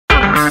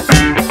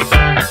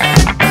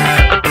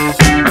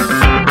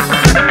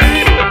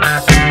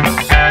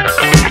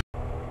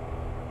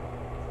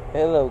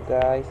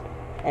guys,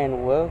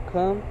 and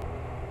welcome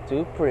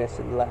to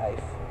Present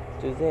Life.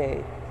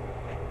 Today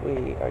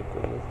we are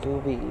going to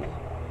be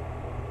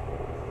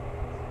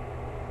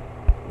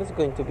this is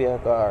going to be a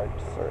guard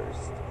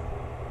first.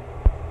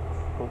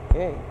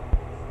 Okay.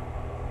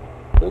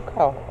 Look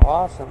how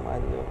awesome I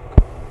look.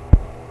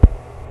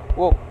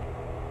 Whoa.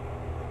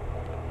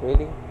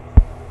 Really?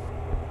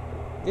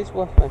 This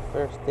was my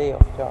first day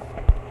of job.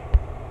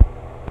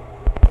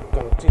 I'm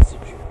gonna teach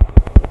you.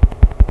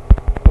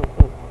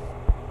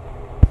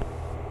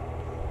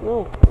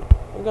 No,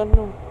 I got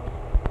no.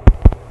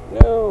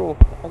 No,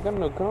 I got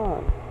no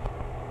gun.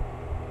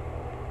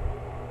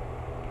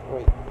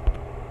 Wait.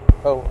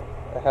 Oh,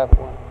 I have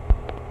one.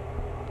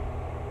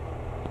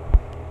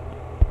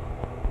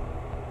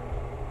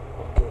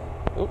 Okay.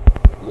 Oh,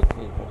 look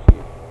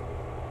here.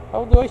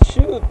 How do I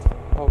shoot?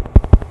 Oh.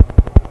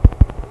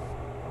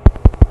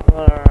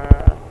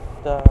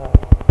 Die.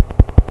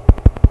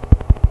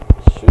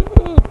 Shoot.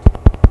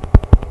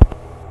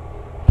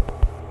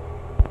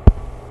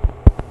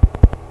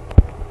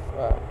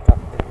 Got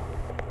them.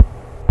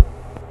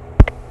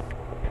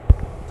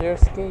 They're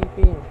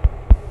escaping.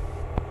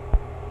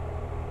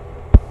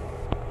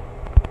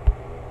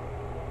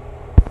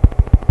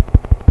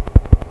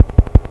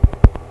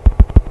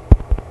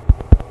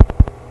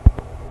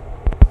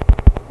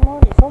 Come on,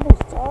 he's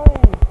almost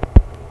dying.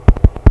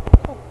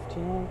 God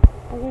damn,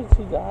 I'm going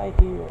to die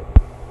here.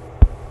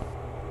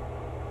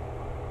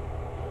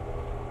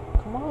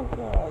 Come on,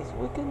 guys,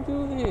 we can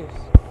do this.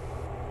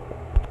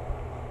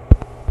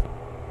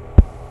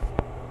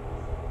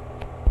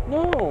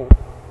 No.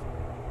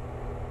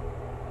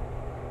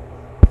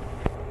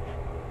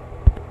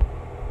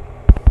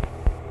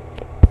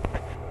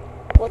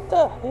 What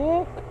the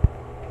heck?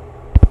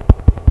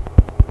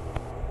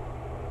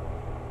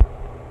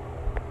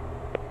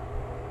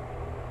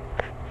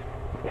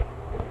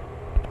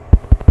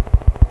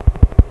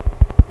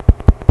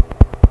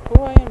 Who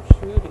I am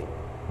shooting?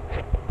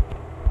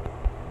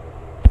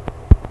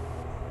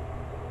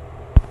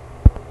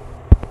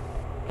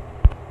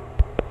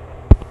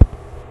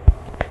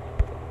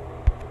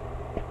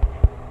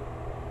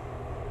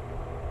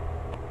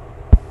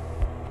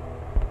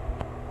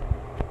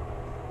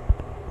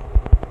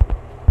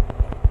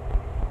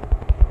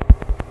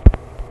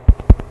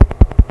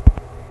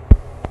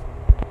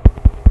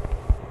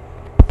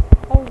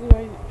 How do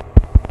I?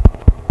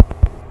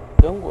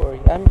 Don't worry,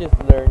 I'm just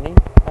learning.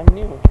 I'm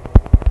new.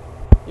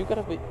 You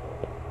gotta be.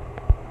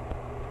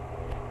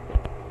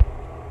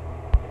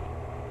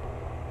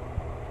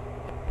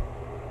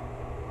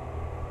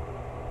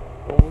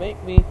 Don't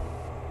make me.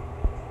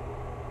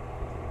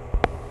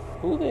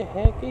 Who the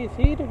heck is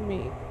hitting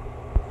me?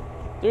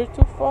 They're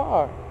too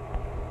far.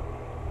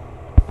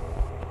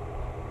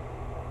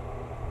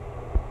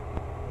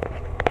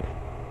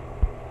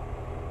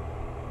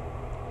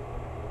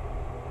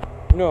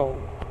 No,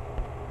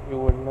 you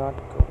will not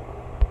go.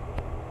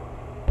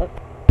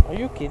 Are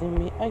you kidding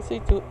me? I say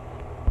to.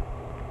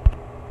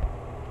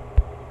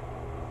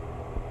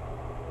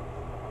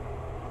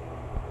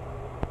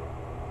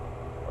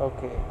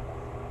 Okay.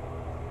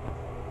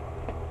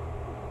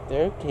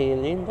 They're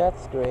killing,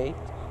 that's great.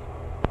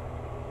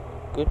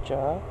 Good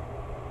job.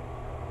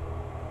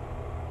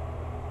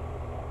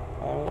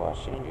 I'm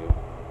watching you.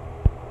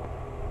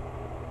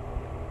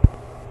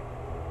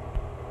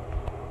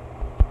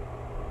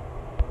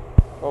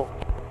 Oh.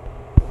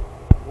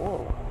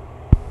 Whoa.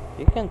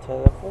 You can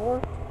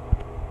teleport?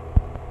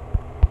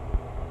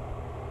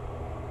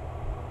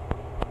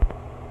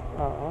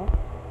 Uh-huh.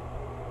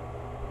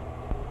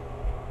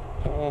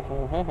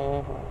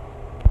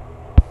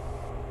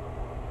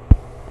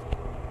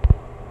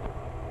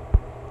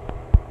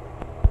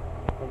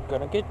 I'm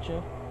gonna get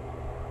you.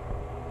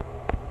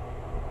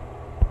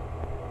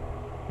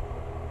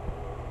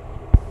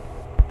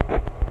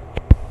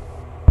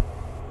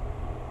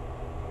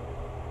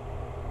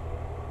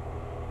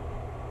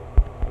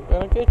 I'm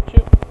gonna get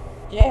you.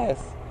 Yes!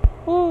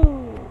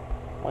 Woo!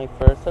 My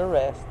first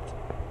arrest.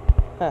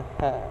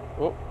 Haha.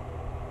 Oh.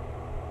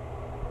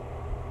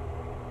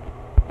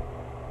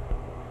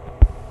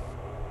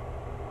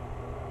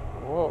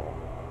 Whoa.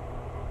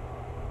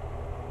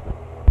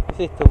 This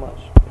is too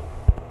much.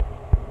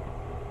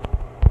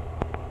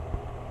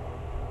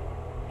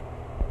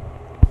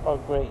 Oh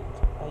great.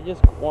 I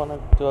just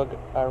wanted to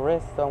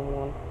arrest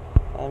someone.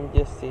 I'm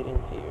just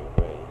sitting here,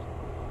 great.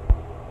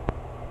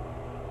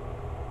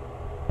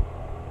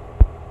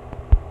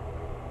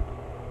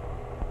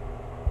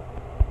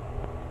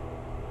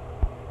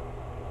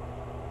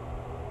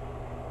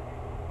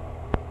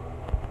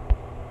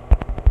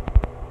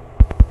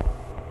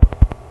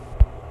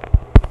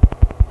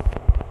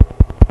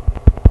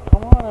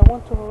 Come on, I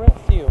want to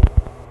arrest you.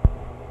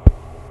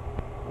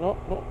 No.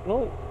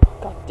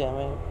 God damn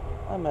it.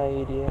 I'm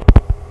an idiot.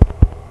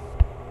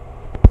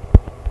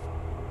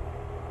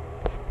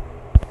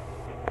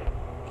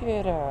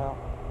 Get out.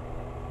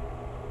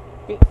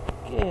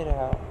 Get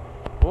out.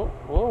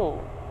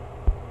 Whoa.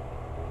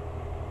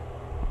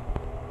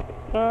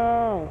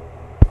 No.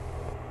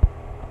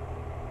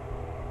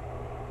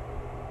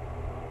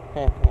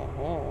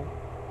 I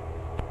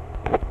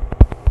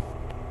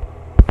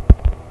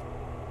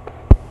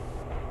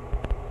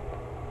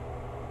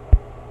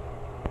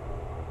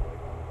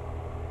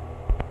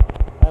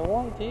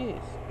want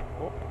this.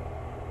 Oh.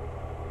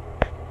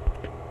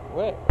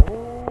 Where?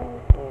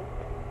 Oh, oh.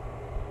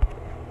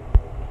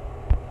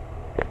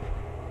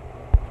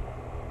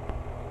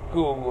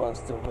 Who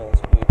wants to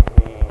mess with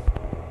me?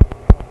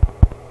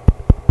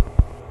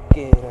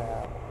 Get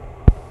out.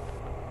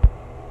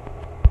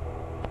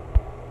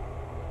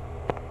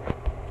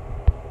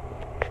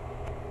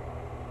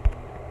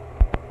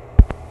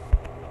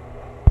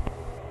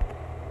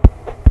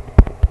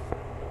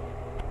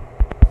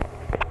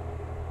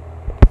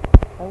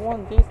 I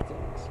want these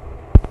things.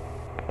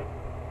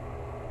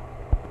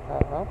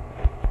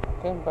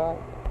 Came back.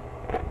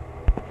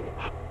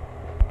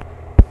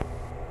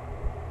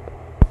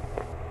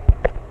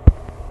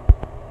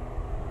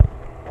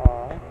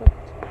 Alright.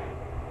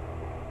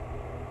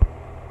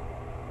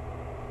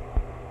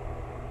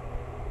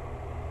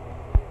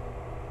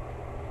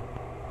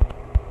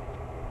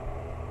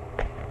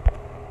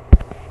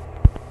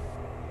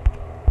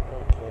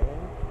 Okay.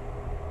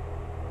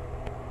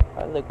 I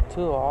look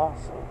too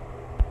awesome.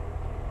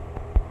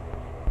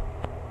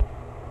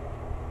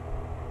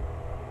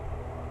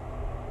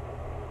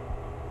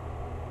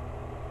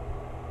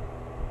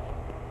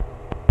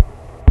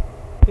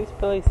 This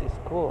place is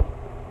cool.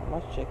 I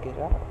must check it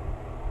out.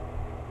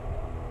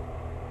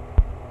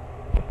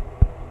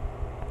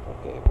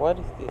 Okay, what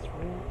is this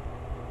room?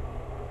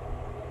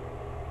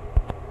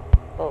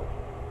 Oh,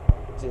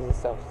 this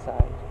is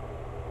outside.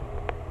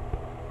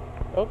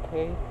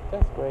 Okay,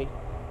 that's great.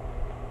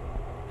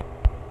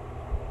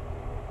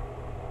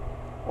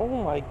 Oh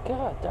my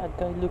god, that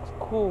guy looks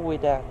cool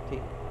with that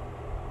thing.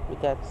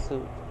 With that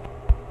suit.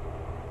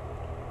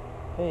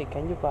 Hey,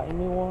 can you buy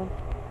me one?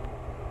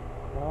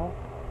 No?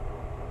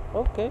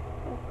 Okay.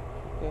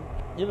 Okay.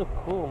 You look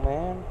cool,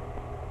 man.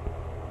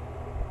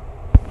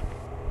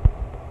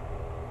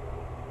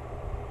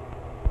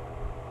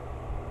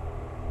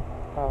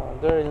 Oh,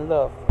 they're in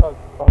love. Oh,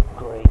 oh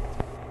great.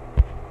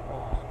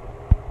 Oh,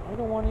 I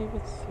don't want to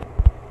even see.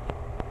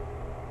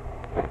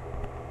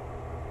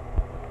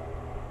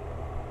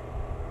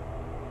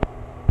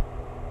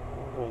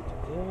 I'm going to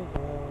kill you.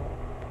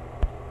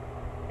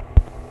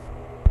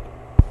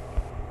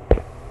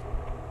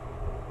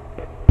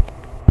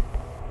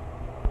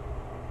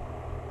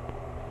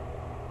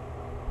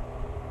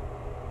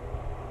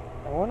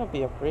 I want to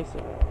be a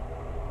prisoner.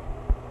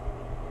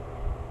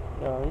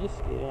 No, I'm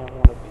just kidding. I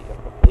want to be a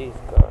police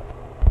guard.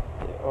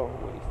 They're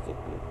always a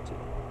good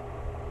team.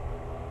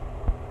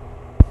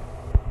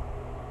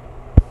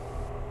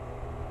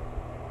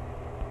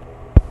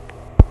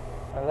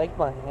 I like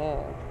my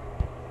hand.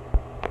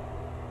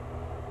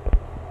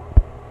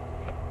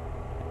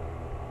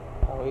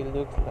 How it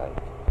looks like.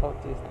 How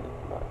this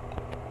looks like.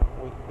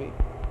 Wait.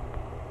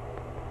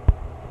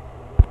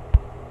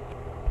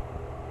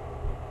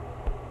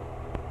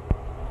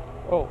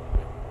 Oh.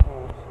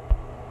 Oh.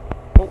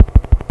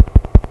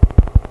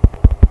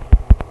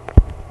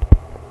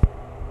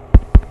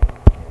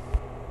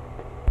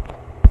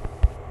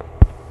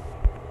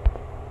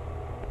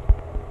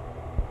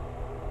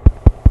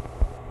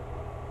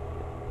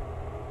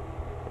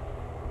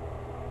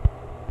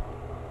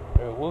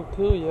 It will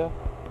kill ya.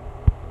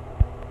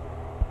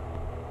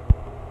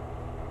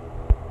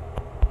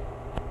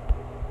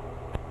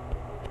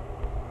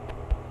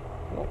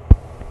 No.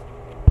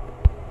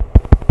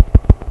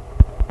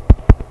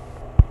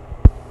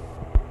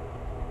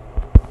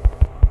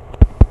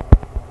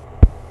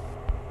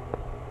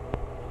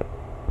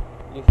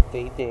 You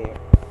stay there.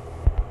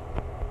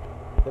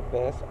 The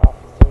best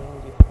officer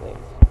in this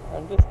place.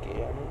 I'm just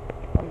kidding.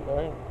 I'm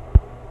learning.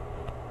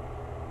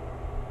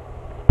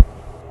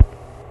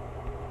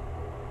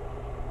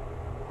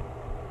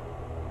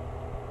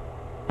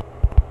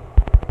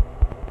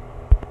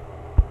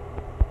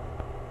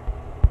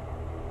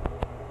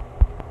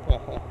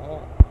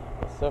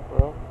 What's up,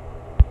 bro?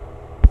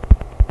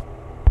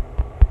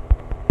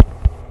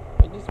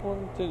 I just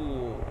want to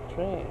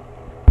train.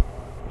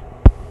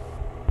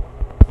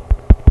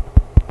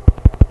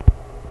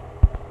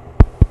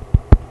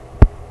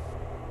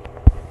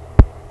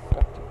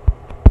 Gotcha.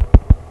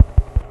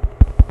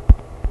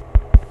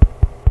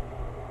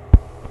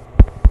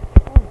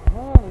 Oh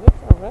man,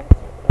 that's alright.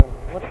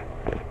 What?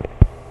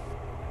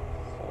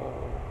 So,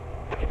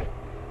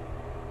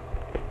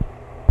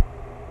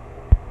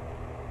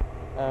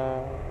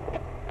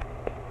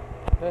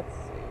 let's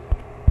see.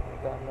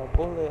 Got no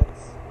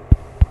bullets.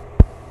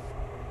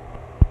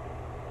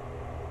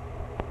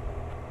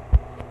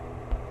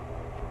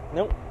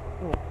 Nope.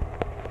 You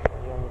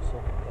almost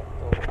opened that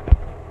door.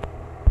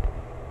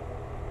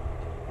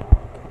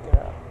 Kick it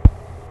out.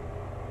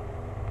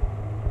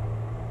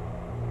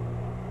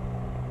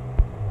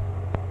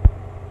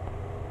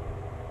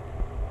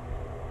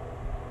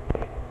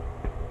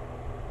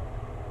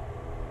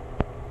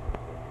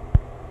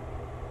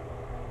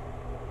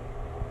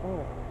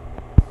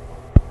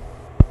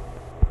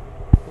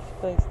 This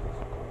place is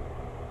cool.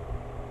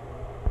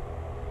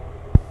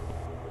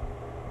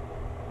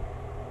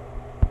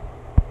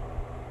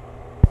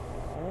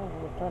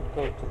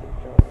 go to the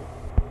journey.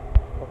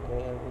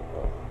 Okay, here we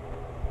go.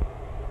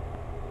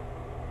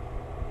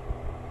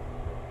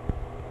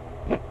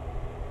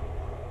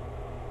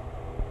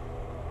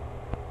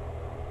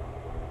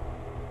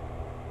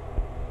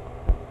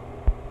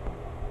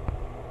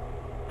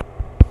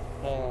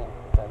 And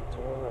time to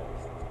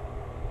rest.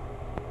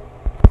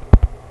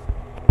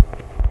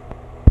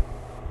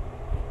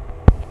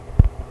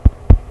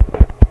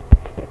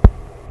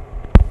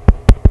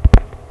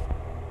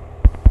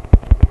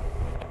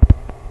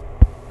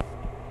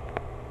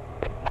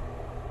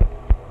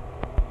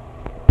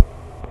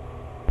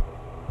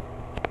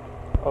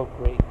 Oh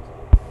great.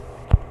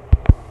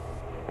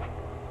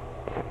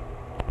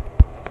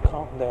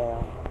 Calm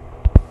down.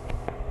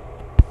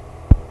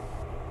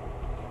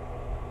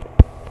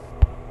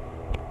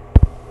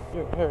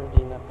 You're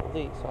hurting a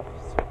police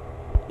officer.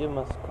 You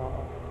must come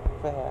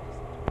fast.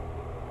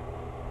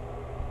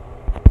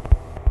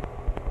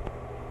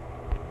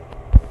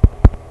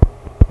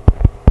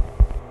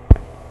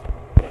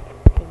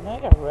 Can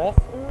I arrest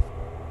her?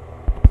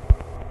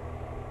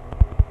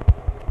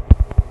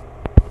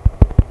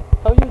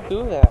 How you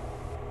do that?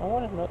 I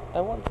want to know. I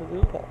want to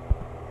do that.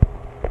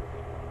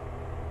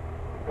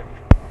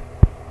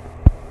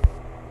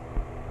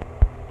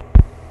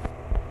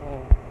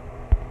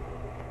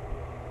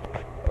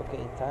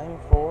 Okay, time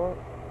for...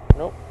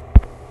 Nope.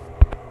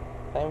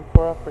 Time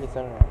for a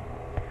prisoner.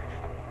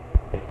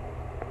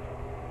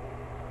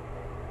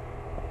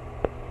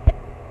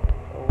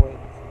 Oh, wait.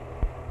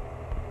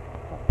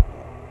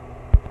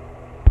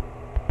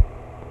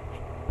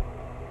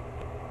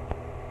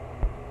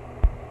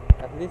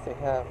 At least I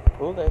have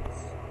bullets.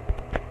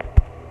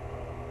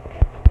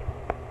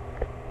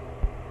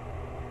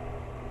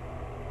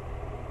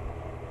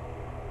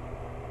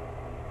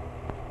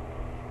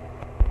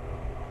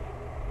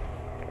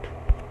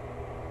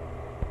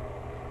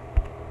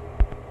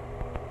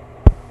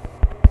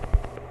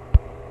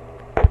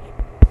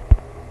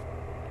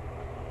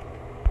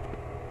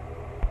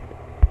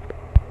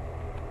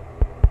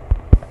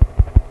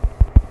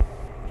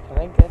 Can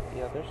I get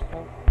the other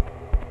stuff?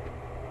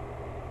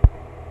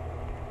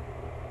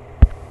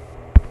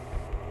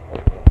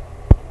 Okay.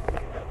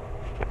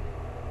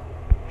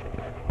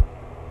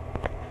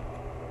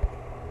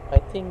 I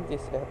think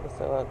this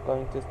episode is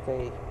going to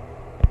stay.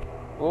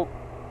 Whoop!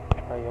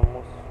 I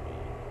almost.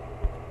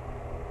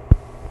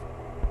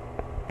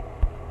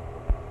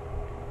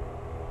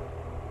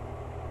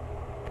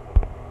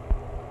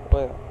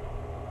 Well,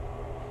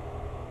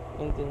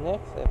 in the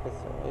next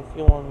episode, if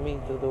you want me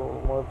to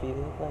do more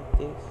videos like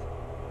this,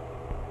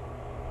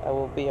 I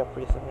will be a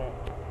prisoner.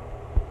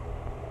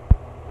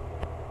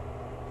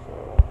 So,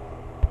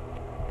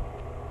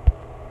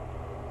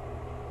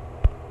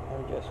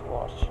 I'm just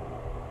watching.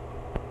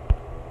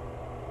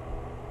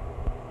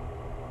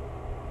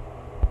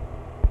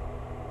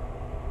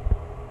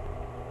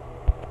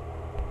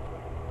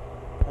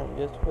 I'm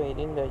just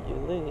waiting that you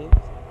leave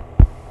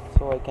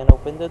so I can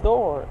open the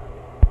door.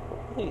 So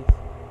please,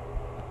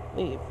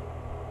 leave.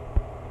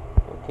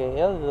 Okay,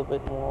 a little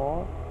bit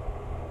more.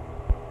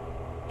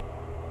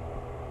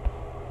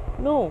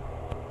 No.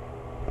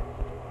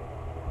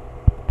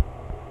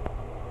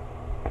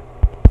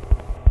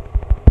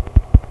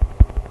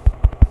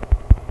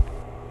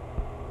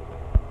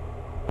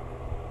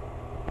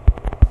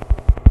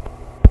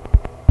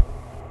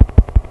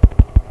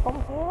 Come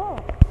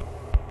on.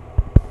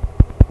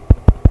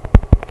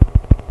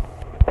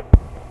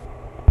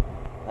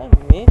 I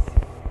miss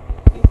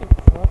you. This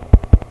is fun.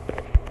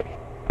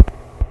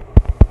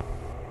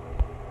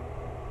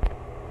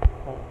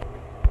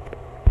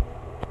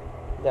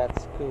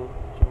 That's cool.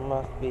 You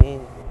must be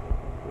in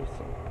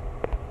prison.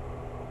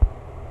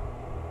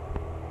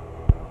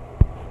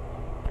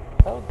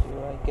 How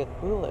do I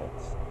get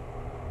bullets?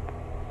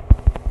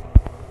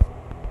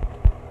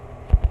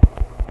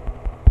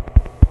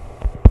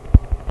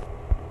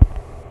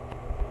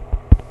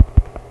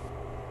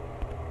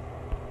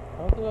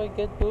 How do I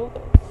get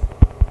bullets?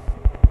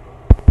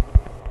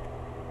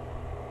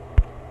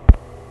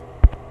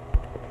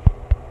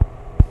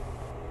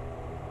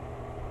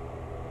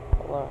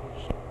 Lunch.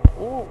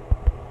 Ooh.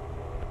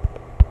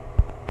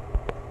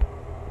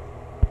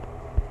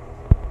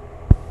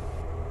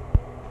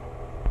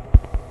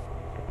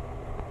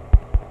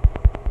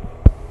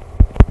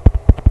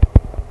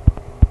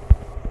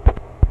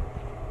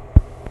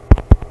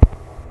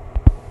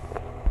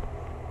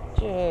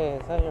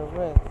 Yes, I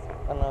arrest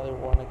another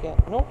one again.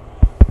 No.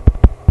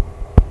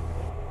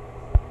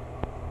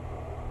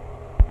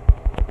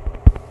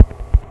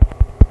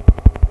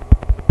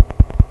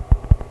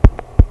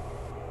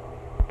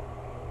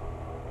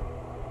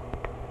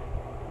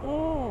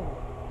 Oh,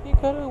 he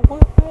got a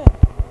weapon.